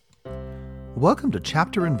Welcome to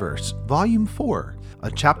Chapter and Verse, Volume 4,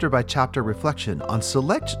 a chapter-by-chapter reflection on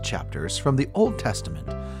select chapters from the Old Testament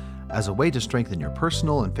as a way to strengthen your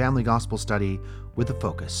personal and family gospel study with a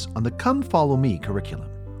focus on the Come Follow Me curriculum.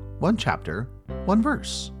 One chapter, one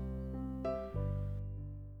verse.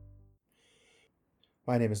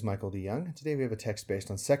 My name is Michael DeYoung, and today we have a text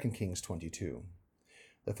based on 2 Kings 22.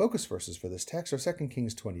 The focus verses for this text are 2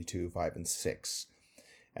 Kings 22, 5 and 6.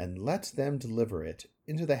 And let them deliver it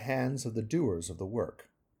into the hands of the doers of the work,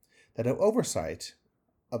 that have oversight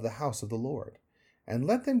of the house of the Lord. And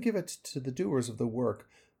let them give it to the doers of the work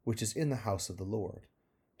which is in the house of the Lord,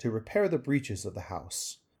 to repair the breaches of the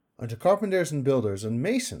house, unto carpenters and builders and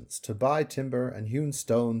masons to buy timber and hewn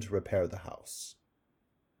stone to repair the house.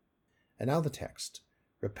 And now the text,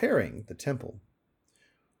 repairing the temple.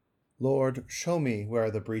 Lord, show me where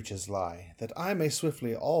the breaches lie, that I may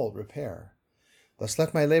swiftly all repair. Thus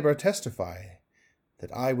let my labor testify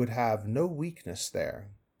that I would have no weakness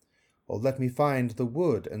there. O let me find the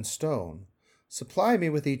wood and stone. Supply me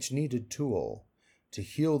with each needed tool to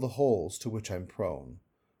heal the holes to which I'm prone.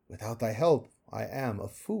 Without thy help I am a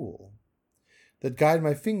fool. That guide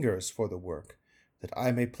my fingers for the work, that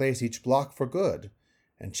I may place each block for good,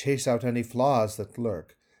 and chase out any flaws that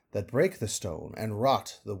lurk, that break the stone and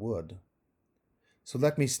rot the wood. So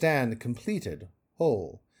let me stand completed,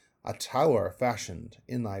 whole, a tower fashioned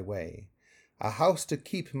in thy way, a house to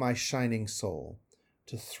keep my shining soul,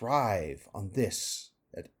 to thrive on this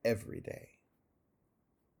at every day.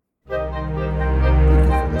 Thank you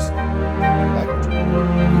for listening. If you like what you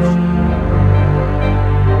heard,